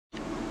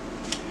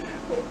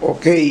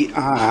Okay,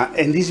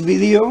 in this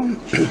video,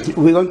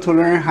 we're going to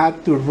learn how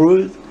to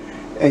root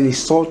and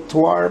install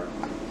Twrp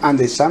on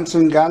the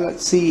Samsung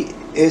Galaxy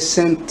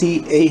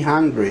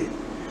S800.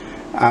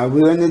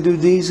 We're going to do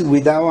this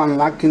without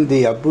unlocking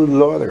the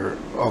bootloader.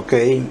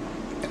 Okay,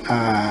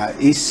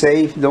 it's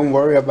safe. Don't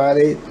worry about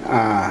it.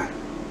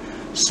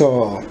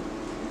 So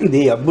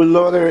the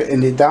bootloader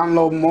and the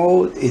download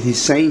mode is the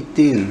same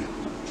thing.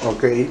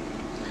 Okay,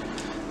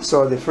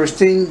 so the first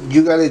thing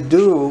you gotta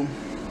do,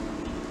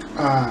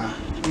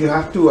 you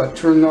have to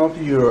turn off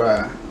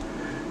your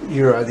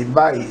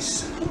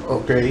device.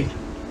 Okay,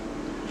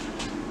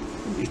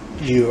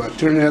 you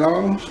turn it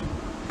off,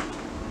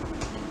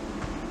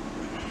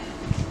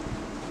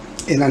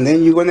 and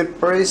then you're gonna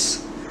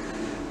press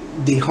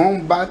the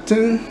home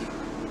button,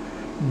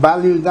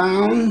 volume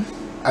down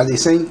at the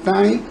same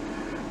time,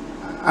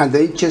 and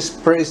then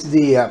just press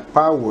the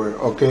power.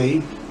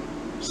 Okay,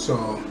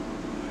 so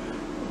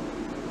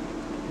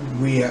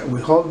we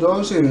hold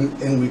those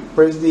and we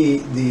press the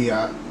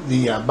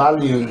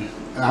volume,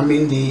 I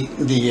mean the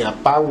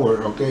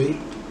power.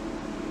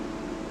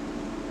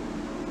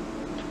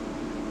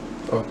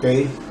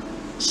 Okay,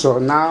 so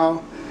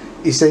now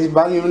it says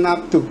volume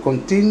up to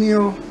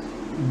continue,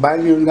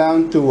 volume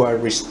down to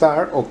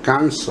restart or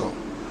cancel.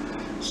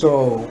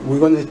 So we're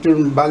going to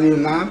turn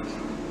volume up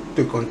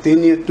to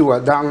continue to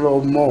a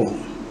download mode.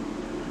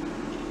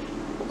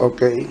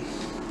 Okay,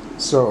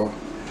 so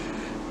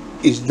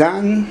it's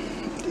done.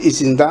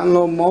 It's in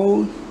download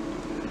mode.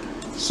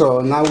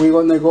 So now we're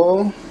gonna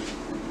go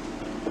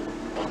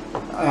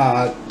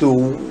to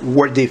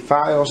where the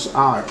files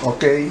are.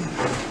 Okay,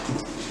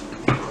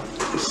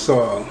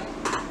 so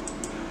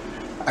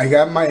I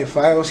got my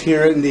files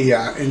here in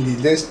the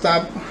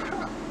desktop.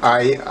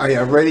 I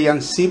already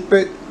unzipped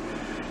it.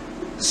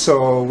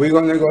 So we're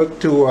gonna go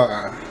to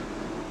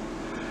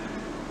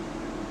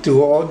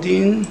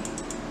Odin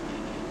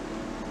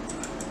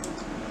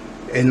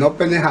and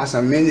open it as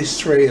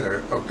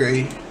administrator.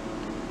 Okay,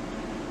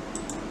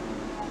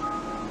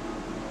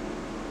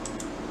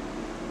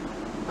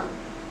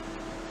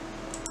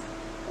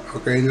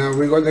 okay, now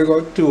we're gonna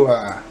go to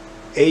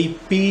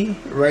AP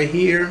right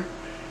here,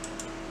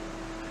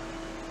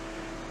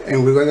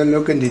 and we're gonna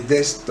look in the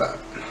desktop.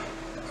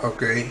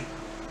 Okay,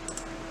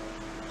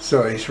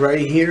 so it's right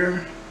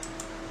here.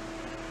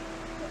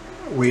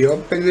 We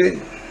open it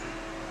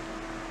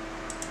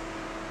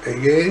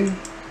again,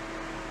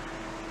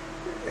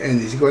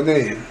 and it's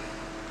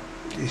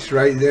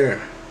right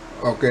there.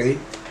 Okay,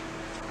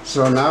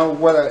 so now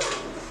what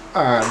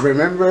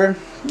remember,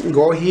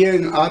 go here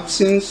in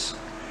options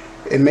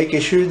and make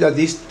sure that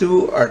these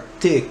two are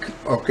ticked.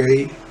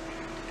 Okay,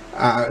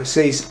 it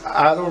says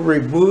auto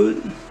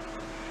reboot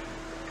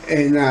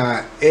and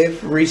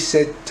F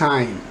reset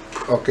time.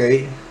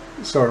 Okay,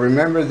 so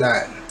remember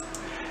that,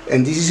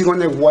 and this is going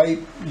to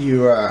wipe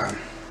your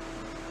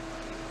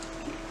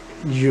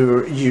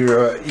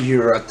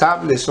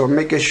tablet, so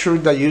make sure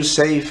that you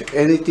save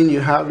anything you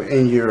have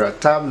in your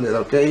tablet.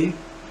 Okay,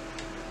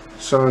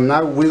 so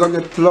now we're going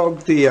to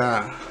plug the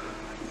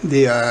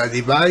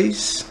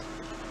device.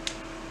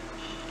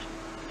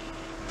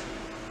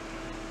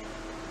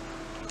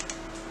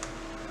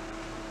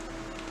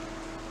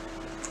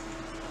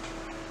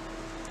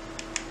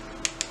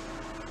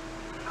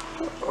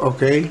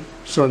 Okay,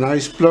 so now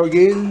it's plugged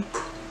in,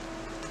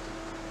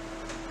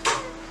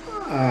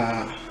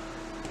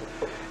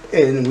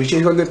 and we're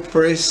just going to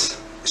press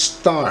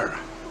start.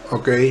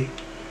 Okay,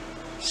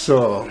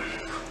 so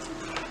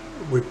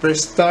we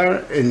press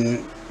start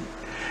and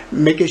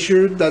make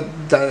sure that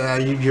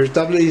your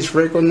tablet is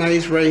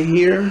recognized right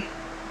here,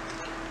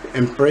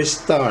 and press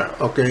start.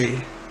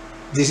 Okay,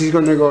 this is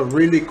going to go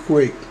really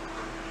quick.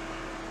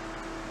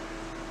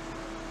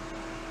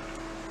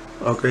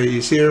 Okay,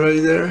 you see it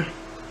right there,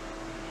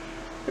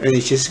 and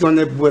it's just going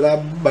to boot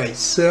up by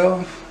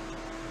itself.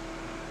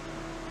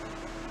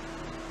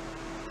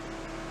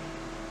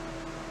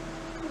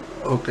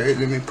 Okay,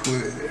 let me put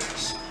it there.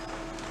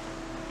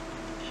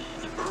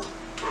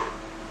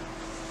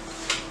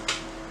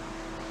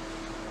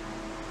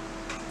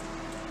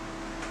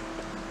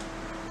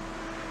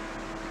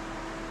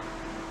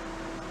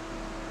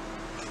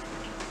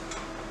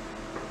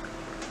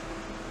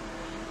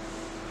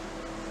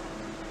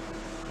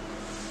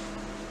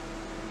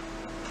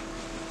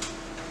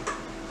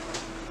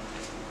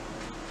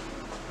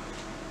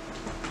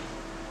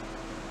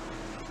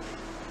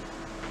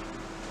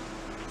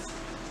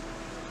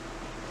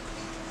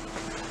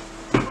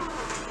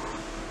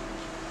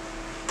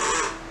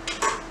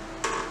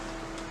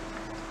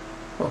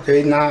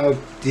 Okay, now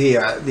the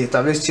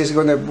tablet is just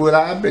gonna boot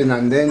up,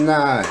 and then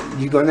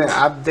you're gonna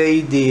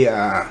update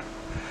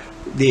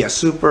the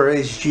Super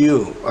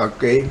SU.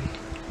 Okay,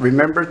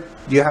 remember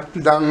you have to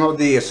download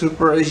the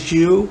Super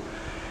SU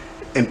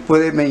and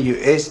put it in your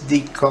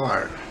SD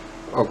card.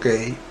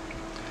 Okay,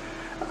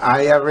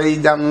 I already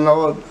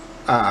download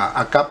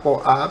a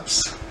couple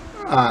apps,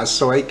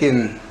 so I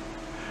can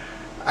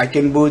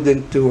boot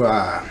into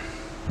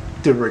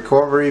the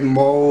recovery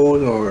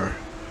mode, or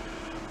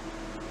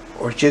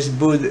just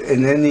boot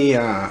in any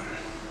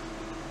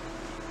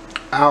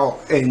how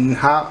and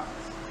how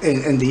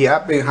in the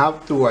app, and how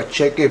to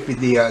check if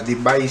the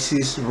device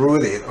is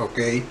rooted.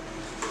 Okay,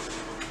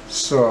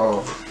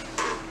 so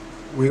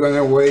we're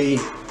gonna wait.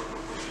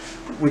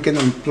 We can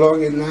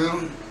unplug it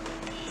now.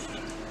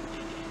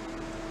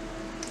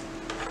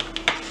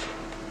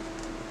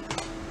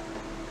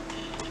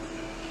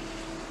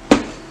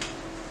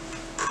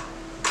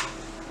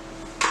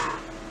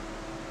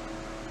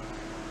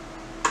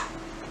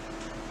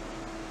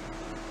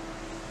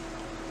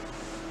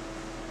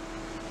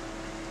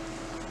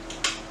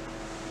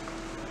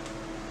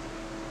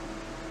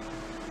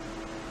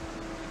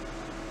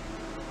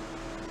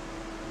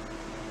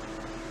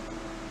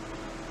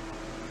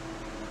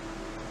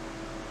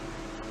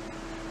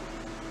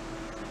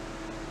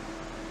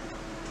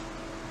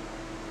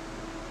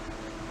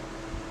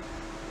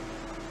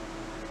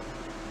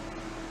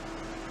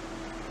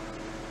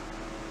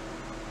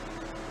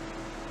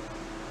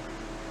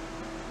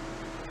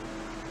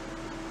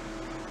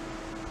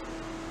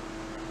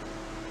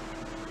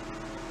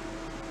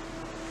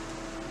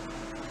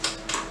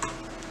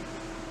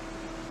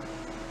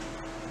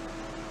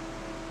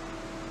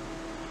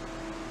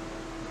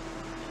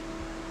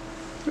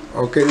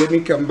 Okay, let me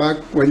come back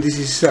when this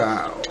is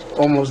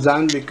almost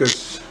done,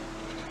 because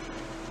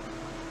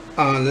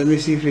let me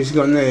see if it's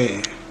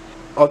gonna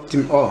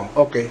oh,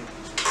 okay,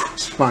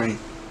 it's fine.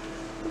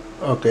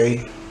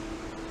 Okay,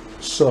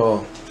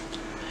 so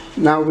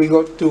now we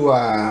go to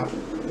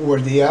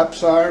where the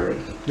apps are.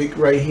 Click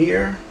right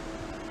here,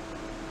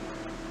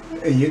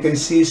 and you can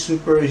see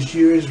Super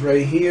SU is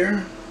right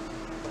here.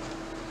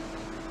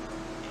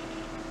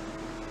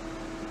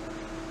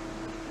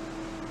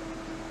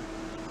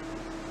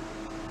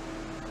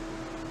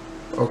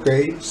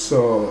 Okay,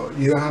 so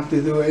you don't have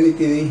to do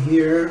anything in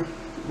here.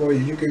 Boy,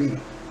 you can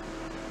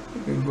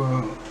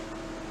go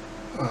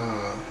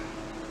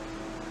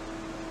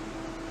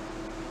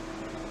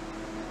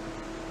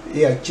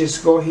yeah,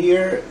 just go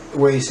here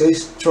where it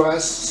says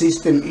Trust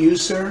System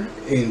User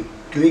and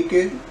click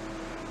it,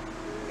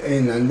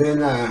 and then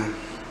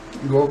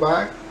go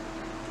back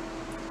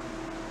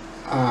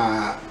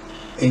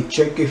and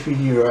check if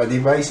your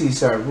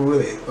devices are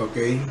rooted.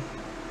 Okay,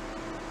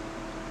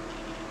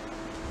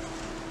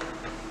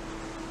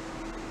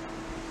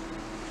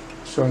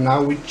 so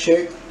now we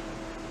check.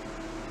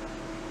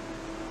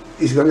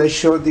 It's gonna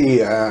show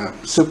the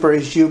Super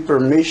SU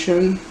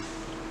permission.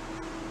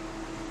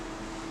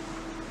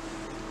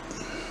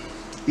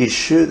 It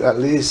should at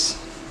least.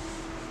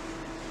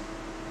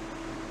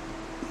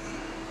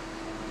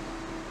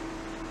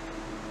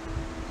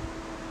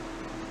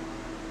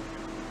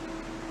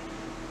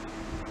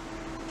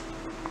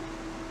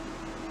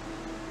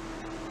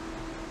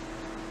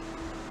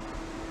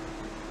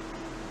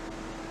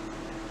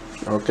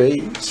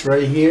 Okay, it's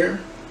right here.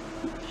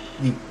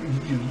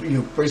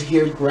 You press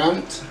here,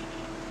 grant,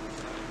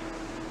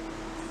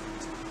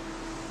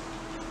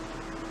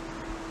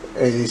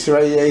 and it's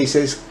right there. It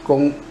says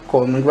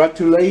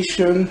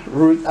congratulations,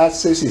 root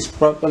access is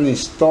properly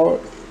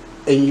installed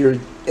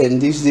in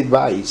this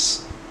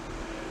device.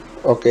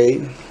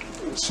 Okay,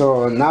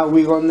 so now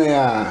we're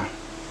gonna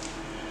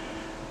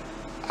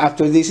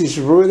after this is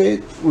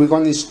rooted, we're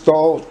gonna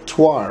install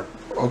Twrp.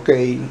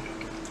 Okay,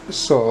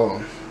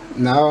 so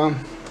now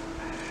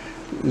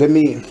let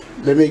me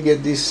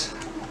get this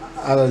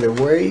out of the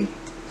way.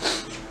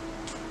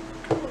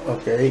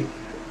 Okay,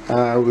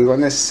 we're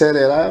gonna set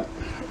it up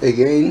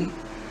again.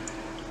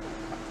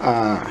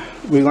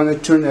 We're gonna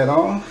turn it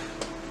off.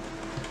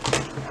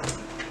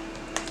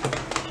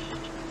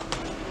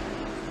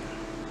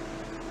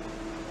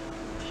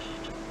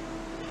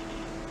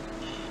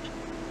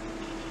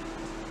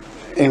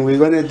 And we're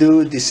gonna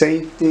do the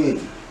same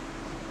thing.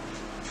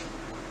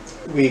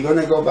 We're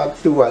gonna go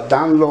back to a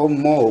download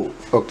mode.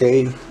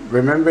 Okay,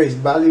 remember it's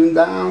volume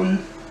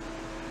down.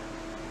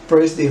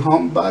 Press the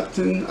home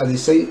button at the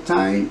same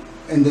time,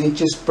 and then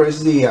just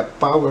press the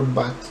power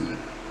button.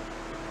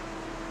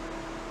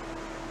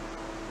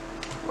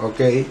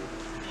 Okay,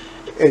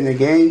 and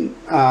again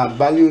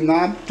volume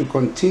up to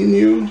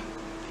continue,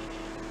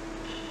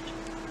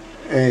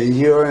 and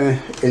you're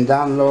in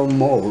download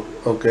mode.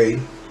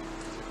 Okay,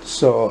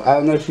 so I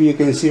don't know if you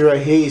can see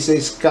right here, it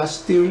says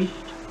custom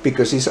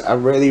because it's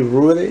already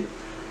rooted.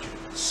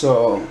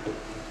 So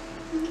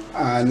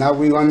now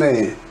we're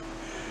gonna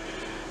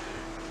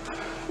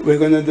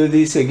do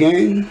this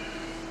again.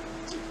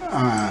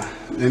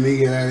 Let me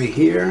get out of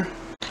here.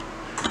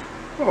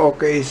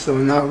 Okay, so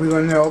now we're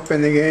gonna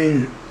open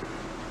again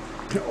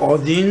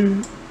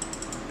Odin.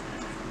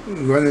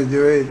 We're gonna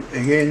do it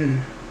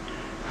again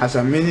as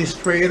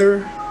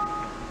administrator.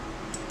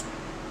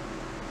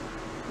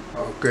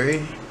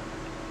 Okay,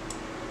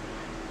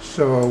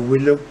 so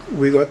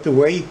we go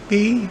to AP.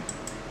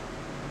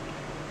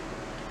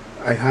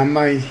 I have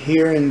mine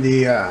here in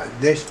the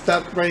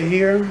desktop right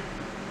here.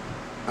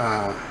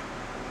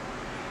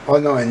 Oh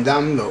no, in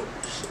downloads.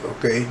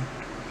 Okay,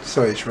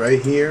 so it's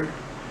right here.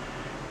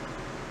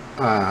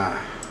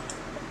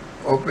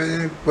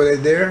 Open it, put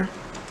it there,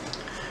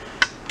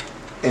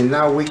 and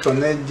now we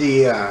connect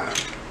the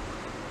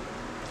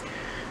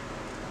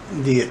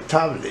the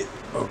tablet.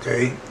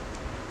 Okay,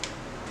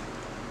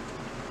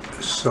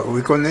 so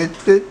we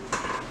connect it,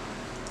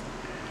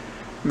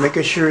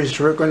 making sure it's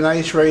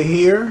recognized right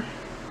here.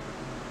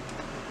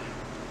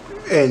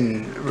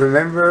 And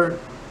remember,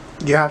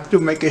 you have to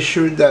make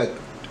sure that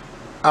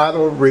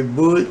auto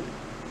reboot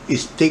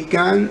is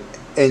taken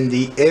and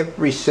the F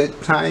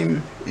reset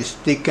time is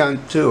taken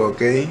too.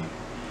 Okay,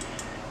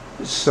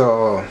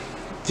 so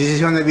this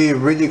is going to be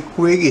really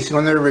quick. It's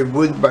going to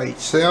reboot by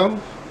itself.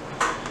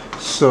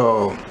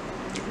 So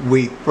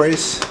we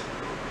press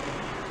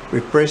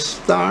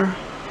start,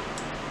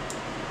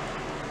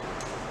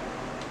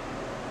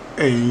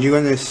 and you're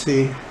going to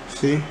see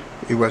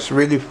it was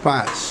really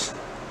fast.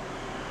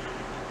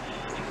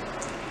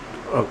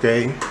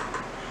 Okay,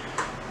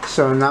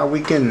 so now we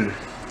can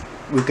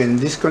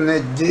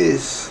disconnect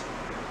this,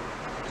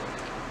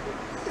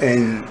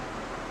 and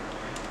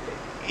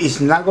it's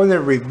not going to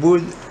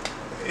reboot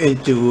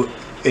into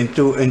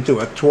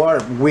a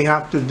Twrp. We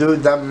have to do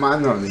that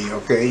manually.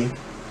 Okay,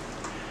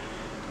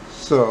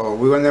 so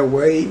we're going to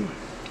wait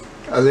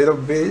a little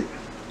bit.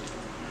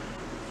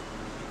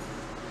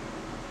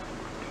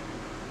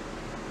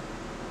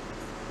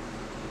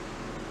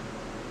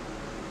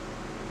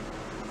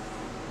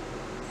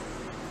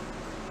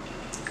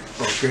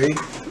 Okay,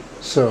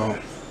 so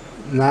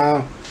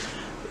now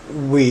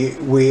we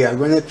are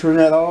going to turn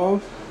it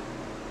off.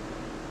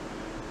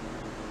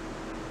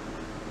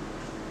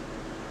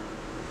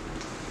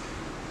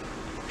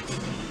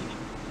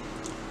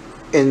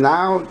 And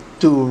now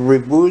to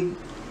reboot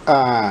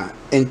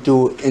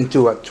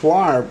into a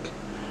Twrp,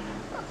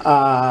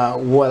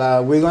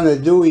 what we're going to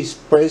do is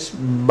press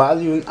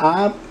volume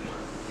up,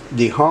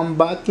 the home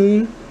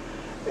button,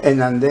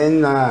 and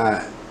then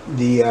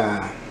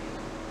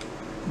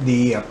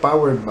the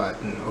power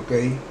button.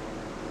 Okay,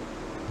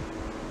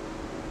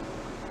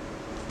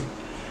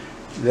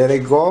 let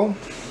it go,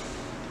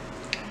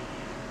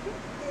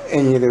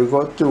 and it'll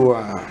go to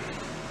a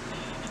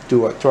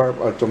Twrp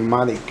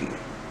automatically.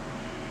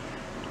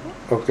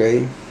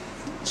 Okay,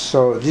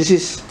 so this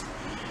is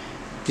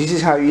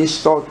how you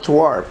install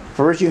Twrp.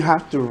 First, you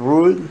have to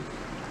root.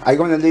 I'm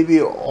gonna leave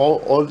you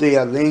all the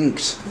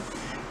links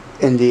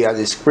in the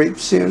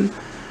description,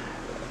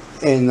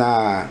 and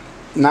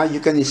now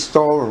you can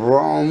install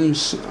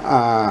ROMs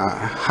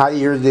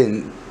higher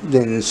than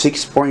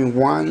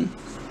 6.1.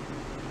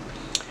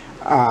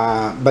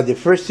 But the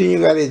first thing you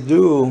gotta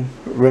do,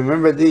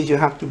 remember this, you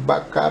have to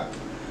back up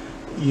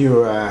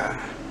your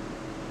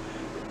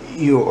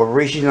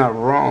original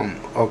ROM.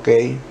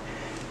 Okay,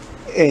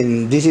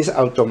 and this is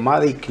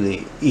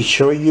automatically, it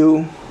shows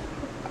you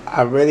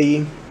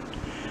already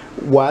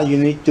what you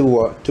need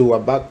to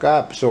back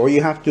up. So all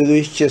you have to do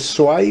is just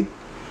swipe,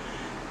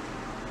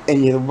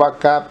 and you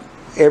back up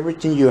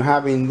everything you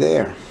have in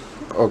there.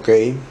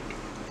 Okay,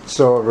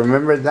 so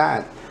remember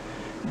that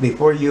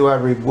before you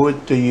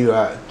reboot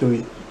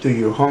to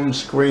your home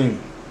screen.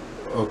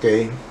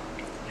 Okay,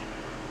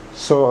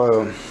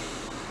 so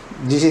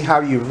this is how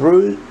you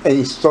root and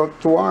install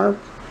Twrp,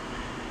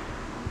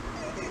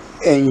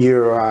 and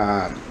your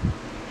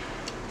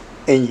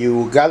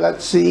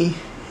Galaxy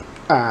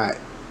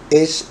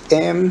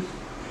SM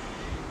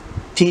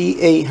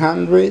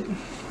T800,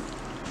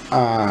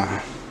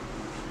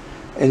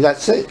 and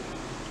that's it.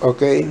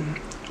 Okay,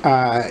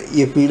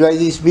 if you like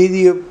this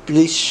video,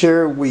 please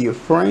share with your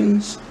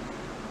friends,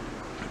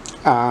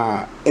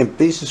 and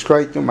please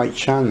subscribe to my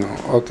channel.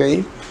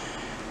 Okay,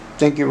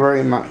 thank you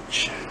very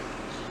much.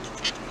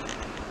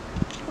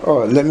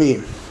 Oh, let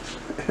me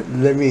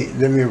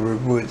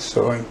reboot,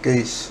 so in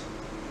case,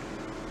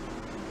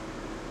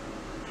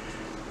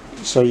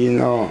 so you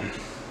know,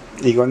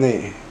 it's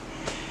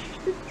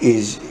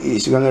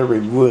gonna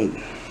reboot.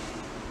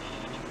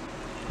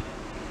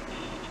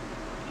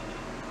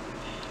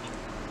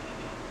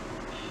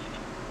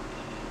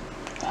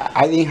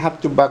 I didn't have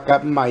to back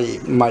up my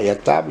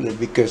tablet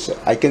because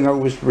I can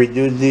always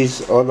redo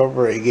this all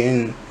over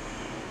again,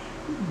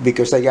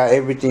 because I got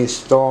everything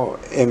installed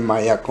in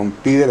my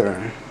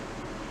computer.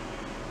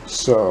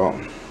 So,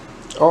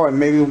 oh, and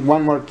maybe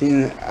one more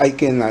thing I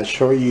can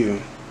show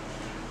you.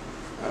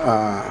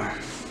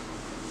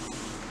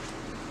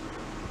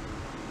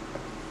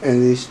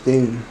 And this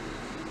thing.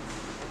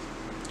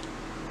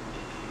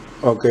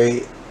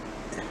 Okay,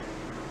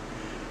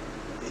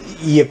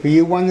 if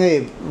you want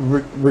to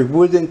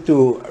reboot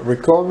into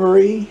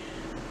recovery,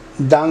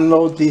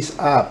 download this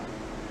app.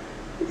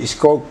 It's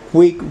called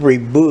Quick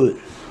Reboot.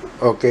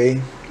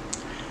 Okay,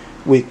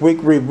 with Quick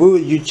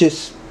Reboot, you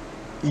just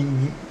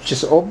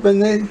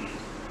open it,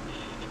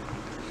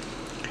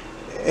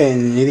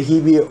 and it'll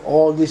give you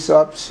all these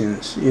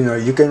options. You know,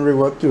 you can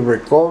reboot to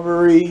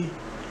recovery,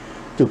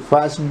 to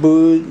fast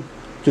boot,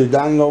 to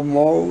download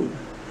mode,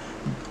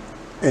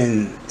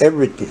 and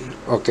everything.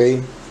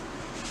 Okay,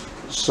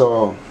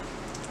 so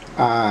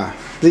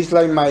please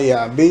like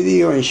my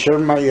video and share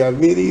my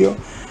video,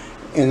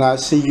 and I'll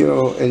see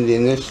you in the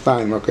next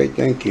time. Okay,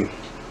 thank you.